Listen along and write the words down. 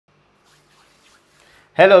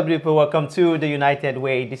Hello people, welcome to the United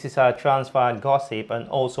Way. This is our transfer gossip and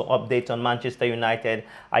also updates on Manchester United.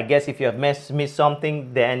 I guess if you have missed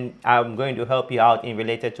something, then I'm going to help you out in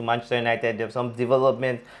related to Manchester United. There's some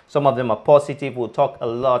development, some of them are positive. We'll talk a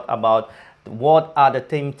lot about what are the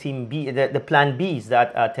the plan Bs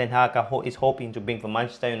that Ten Hag is hoping to bring for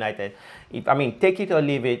Manchester United. Take it or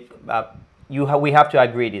leave it. We have to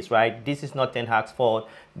agree this, right? This is not Ten Hag's fault.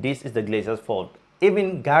 This is the Glazers' fault.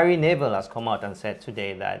 Even Gary Neville has come out and said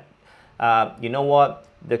today that, you know what,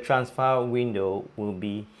 the transfer window will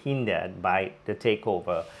be hindered by the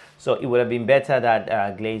takeover. So it would have been better that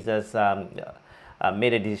Glazers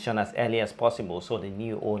made a decision as early as possible so the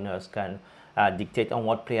new owners can dictate on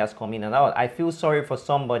what players come in and out. I feel sorry for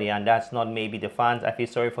somebody, and that's not maybe the fans. I feel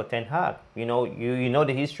sorry for Ten Hag. You know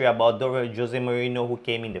the history about Jose Mourinho, who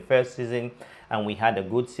came in the first season and we had a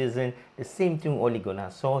good season. The same thing Ole Gunnar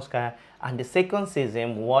Solskjaer. And the second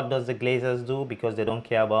season, what does the Glazers do? Because they don't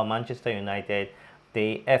care about Manchester United,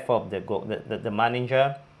 they F up the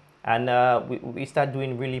manager, and we start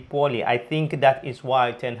doing really poorly. I think that is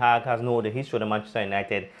why Ten Hag has known the history of the Manchester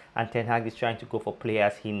United, and Ten Hag is trying to go for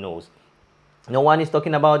players he knows. No one is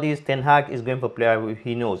talking about this. Ten Hag is going for players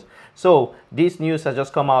he knows. So this news has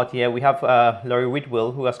just come out here. We have Laurie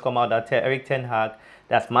Whitwell, who has come out that Eric Ten Hag,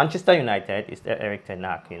 that's Manchester United, is Eric Ten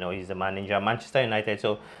Hag, he's the manager of Manchester United.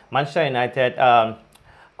 So Manchester United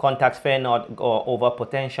contacts Feyenoord over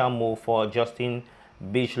potential move for Justin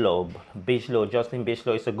Bijlow. Justin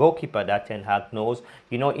Bijlow is a goalkeeper that Ten Hag knows.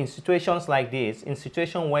 In situations like this, in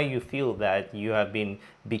situations where you feel that you have been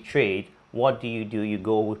betrayed, what do? You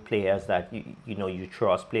go with players that you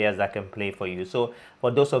trust, players that can play for you. So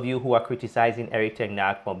for those of you who are criticizing Eric Ten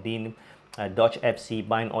Hag for being Dutch FC,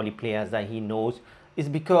 buying only players that he knows, it's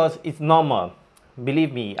because it's normal.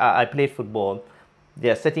 Believe me, I played football.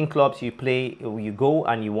 There are certain clubs you go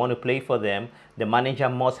and you want to play for them. The manager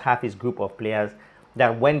must have his group of players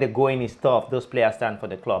that when the going is tough, those players stand for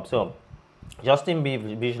the club. So Justin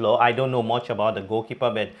Bijlow, I don't know much about the goalkeeper,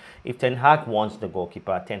 but if Ten Hag wants the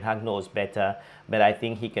goalkeeper, Ten Hag knows better, but I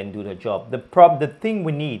think he can do the job. The thing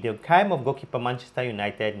we need, the kind of goalkeeper Manchester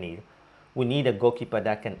United need, we need a goalkeeper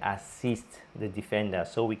that can assist the defender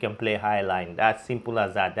so we can play high line. That's simple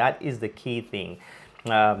as that. That is the key thing.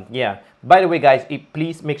 Yeah. By the way, guys,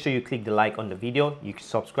 please make sure you click the like on the video. You can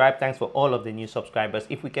subscribe. Thanks for all of the new subscribers.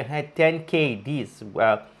 If we can hit 10K this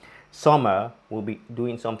summer, we'll be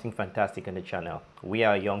doing something fantastic on the channel. We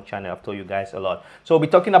are a young channel. I've told you guys a lot. So we'll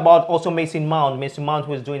be talking about also Mason Mount. Mason Mount,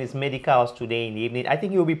 who is doing his medicals today in the evening. I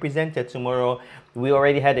think he will be presented tomorrow. We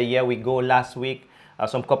already had a year we go last week.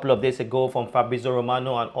 Some couple of days ago from Fabrizio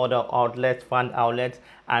Romano and other outlets, fan outlets,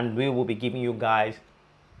 and we will be giving you guys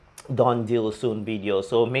done deal soon videos.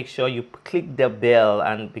 So make sure you click the bell,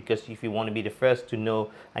 and because if you want to be the first to know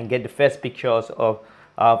and get the first pictures of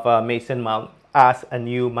Mason Mount as a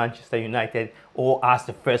new Manchester United, or as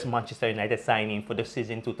the first Manchester United signing for the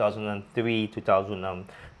season 2023,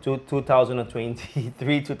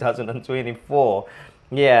 2024.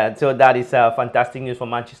 Yeah, so that is fantastic news for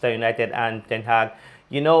Manchester United and Ten Hag.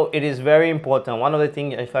 It is very important. One of the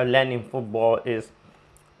things if I learned in football is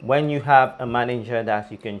when you have a manager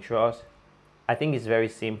that you can trust, I think it's very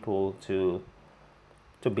simple to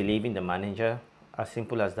believe in the manager. As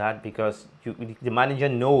simple as that, because the manager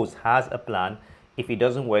has a plan. If it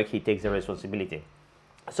doesn't work, he takes the responsibility.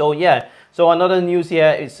 So yeah, so another news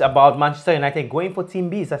here is about Manchester United going for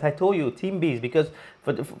Team Bs. As I told you, Team Bs, because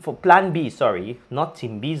for Plan B, sorry, not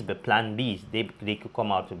Team Bs, but Plan Bs, they could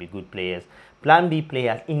come out to be good players. Plan B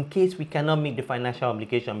players, in case we cannot meet the financial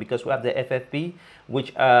obligation, because we have the FFP,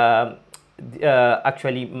 which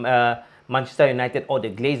actually Manchester United or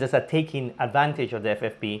the Glazers are taking advantage of the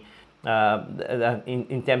FFP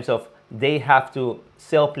in terms of they have to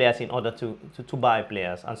sell players in order to buy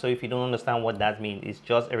players. And so if you don't understand what that means, it's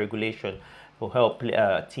just a regulation to help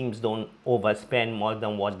teams don't overspend more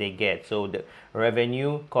than what they get. So the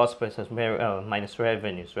revenue, cost versus minus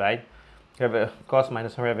revenues, right? Cost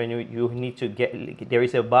minus revenue, you need to get, there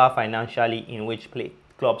is a bar financially in which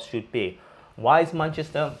clubs should pay. Why is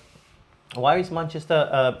Manchester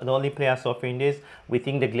the only player suffering this? We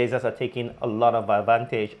think the Glazers are taking a lot of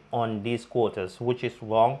advantage on these quarters, which is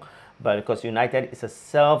wrong. But because United is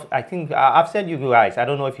I think I've said you guys, I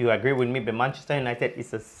don't know if you agree with me, but Manchester United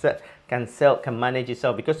is can manage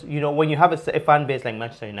itself, because when you have a fan base like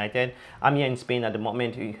Manchester United, I'm here in Spain at the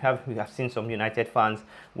moment. We have seen some United fans,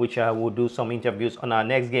 which will do some interviews on our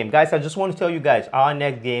next game. Guys, I just want to tell you guys, our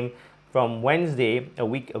next game from Wednesday, a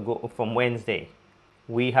week ago from Wednesday,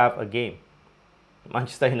 we have a game.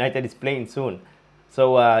 Manchester United is playing soon.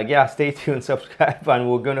 So yeah, stay tuned, subscribe, and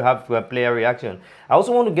we're going to have a player reaction. I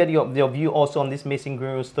also want to get your view also on this Mason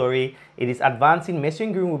Greenwood story. It is advancing.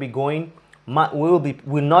 Mason Greenwood will be going.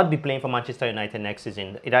 Will not be playing for Manchester United next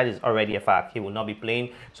season. That is already a fact. He will not be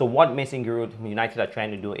playing. So what Mason Greenwood United are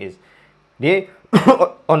trying to do is they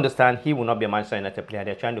understand he will not be a Manchester United player.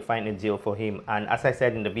 They're trying to find a deal for him. And as I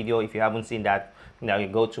said in the video, if you haven't seen that, now you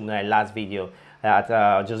go to my last video that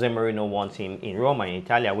Jose Mourinho wants him in Roma, in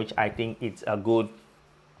Italia, which I think it's a good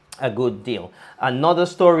deal. Another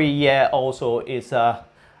story here also is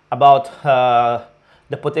about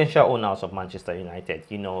the potential owners of Manchester United.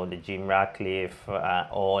 You know, the Jim Ratcliffe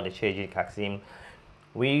or the Jassim.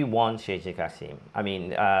 We want Jassim. I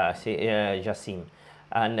mean, Jassim.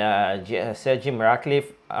 And Sir Jim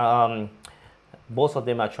Ratcliffe, both of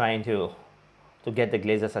them are trying to get the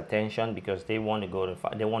Glazers' attention because they want to go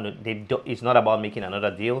to. It's not about making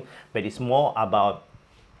another deal, but it's more about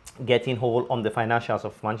getting hold on the financials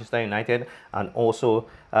of Manchester United and also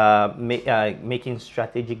making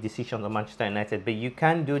strategic decisions on Manchester United. But you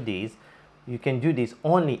can do this. You can do this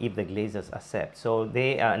only if the Glazers accept. So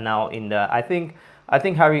they are now in the. I think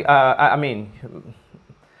Harry.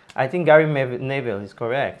 I think Gary Neville is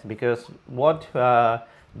correct because what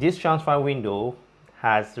this transfer window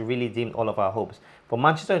has really dimmed all of our hopes. For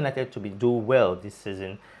Manchester United to do well this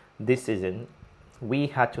season, we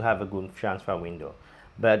had to have a good transfer window,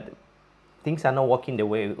 but things are not working the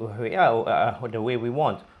way we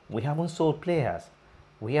want. We haven't sold players.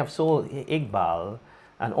 We have sold Iqbal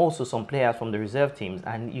and also some players from the reserve teams,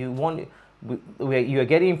 and you are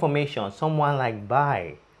getting information. Someone like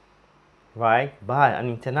Bai, an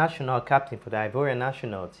international captain for the Ivorian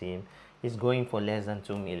national team, is going for less than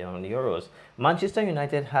 2 million euros. Manchester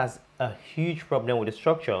United has a huge problem with the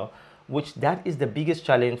structure, which that is the biggest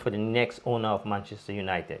challenge for the next owner of Manchester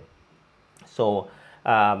United. So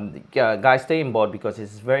guys, stay on board because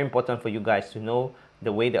it's very important for you guys to know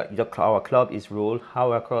the way that our club is ruled,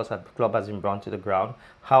 how our club has been brought to the ground,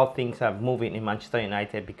 how things are moving in Manchester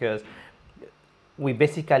United, because we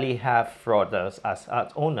basically have fraudsters as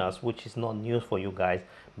owners, which is not news for you guys.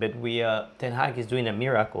 But Ten Hag is doing a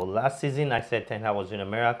miracle. Last season, I said Ten Hag was doing a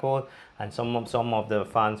miracle, and some of the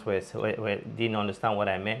fans didn't understand what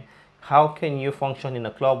I meant. How can you function in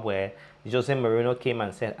a club where Jose Mourinho came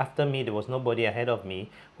and said, after me, there was nobody ahead of me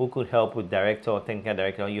who could help with director or technical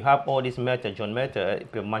director? You have all this John Murta,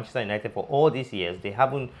 Manchester United for all these years. They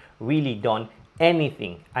haven't really done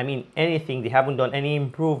anything. I mean, anything. They haven't done any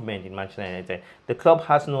improvement in Manchester United. The club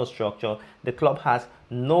has no structure. The club has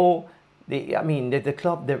no... the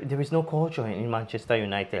club, there is no culture in Manchester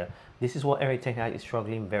United. This is what Eric Ten Hag is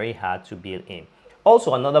struggling very hard to build in.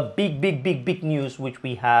 Also, another big news which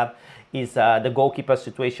we have is the goalkeeper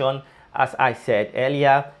situation. As I said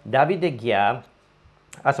earlier, David De Gea,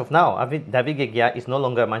 as of now, David De Gea is no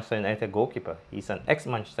longer a Manchester United goalkeeper. He's an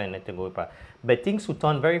ex-Manchester United goalkeeper. But things will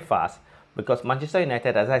turn very fast because Manchester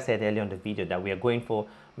United, as I said earlier in the video, that we are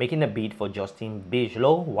making a bid for Justin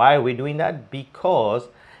Bijlow. Why are we doing that? Because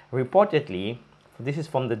reportedly, this is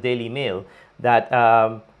from the Daily Mail, that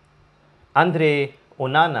Andre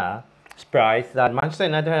Onana's price, that Manchester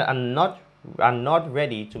United are not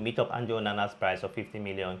ready to meet up Andre Onana's price of 50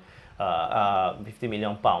 million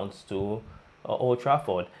pounds to Old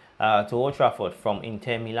Trafford, from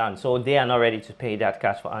Inter Milan. So they are not ready to pay that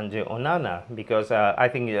cash for Andre Onana because I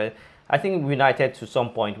think United, to some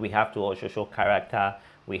point, we have to also show character.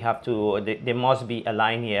 We have to. There must be a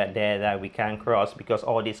line here there that we can cross because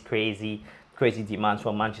all these crazy demands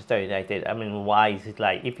from Manchester United. I mean, why is it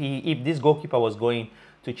like if this goalkeeper was going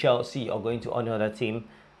to Chelsea or going to another team,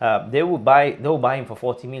 they will buy him for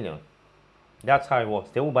 40 million. That's how it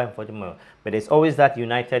works. They will buy him for 40 million. But there's always that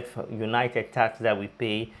United tax that we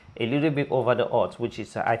pay a little bit over the odds, which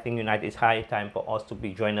is I think it's high time for us to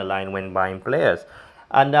be joining the line when buying players.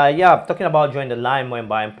 And yeah, talking about joining the line when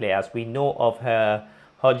buying players, we know of the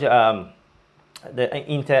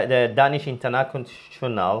Danish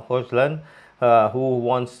international Hojlund,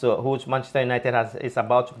 who's Manchester United is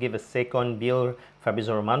about to give a second bill.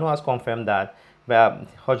 Fabrizio Romano has confirmed that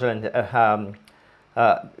Hojlund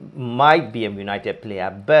might be a United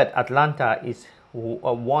player, but Atlanta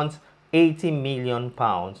wants 80 million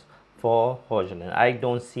pounds for Hojlund. I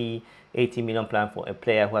don't see 80 million plan for a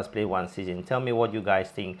player who has played one season. Tell me what you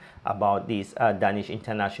guys think about this Danish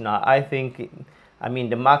international. I think,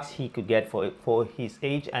 the max he could get for his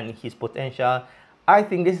age and his potential, I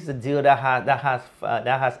think this is a deal that has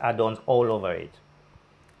add-ons all over it.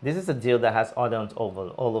 This is a deal that has add-ons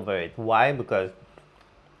all over it. Why? Because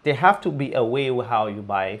there have to be a way how you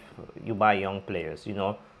buy young players.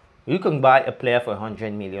 You can buy a player for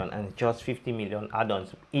 100 million and just 50 million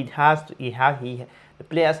add-ons. The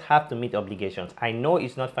players have to meet obligations. I know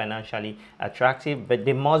it's not financially attractive, but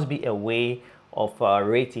there must be a way of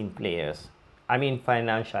rating players. I mean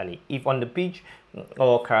financially. If on the pitch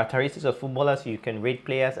or characteristics of footballers, you can rate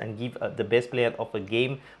players and give the best player of a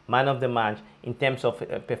game man of the match in terms of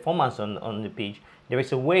performance on the pitch. There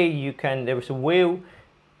is a way you can. There is a way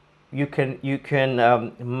you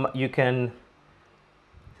can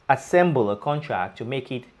assemble a contract to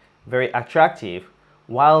make it very attractive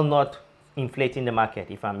while not inflating the market,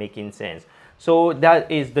 if I'm making sense. So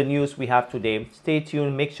that is the news we have today. Stay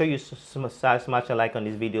tuned. Make sure you smash a like on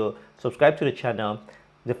this video. Subscribe to the channel.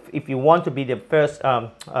 If you want to be the first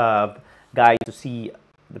guy to see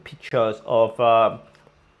the pictures of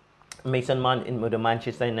Mason Mount in the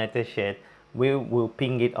Manchester United shirt, we will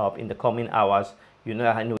ping it up in the coming hours. You know,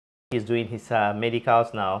 I know he's doing his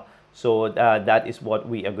medicals now. So that is what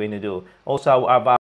we are going to do. Also, our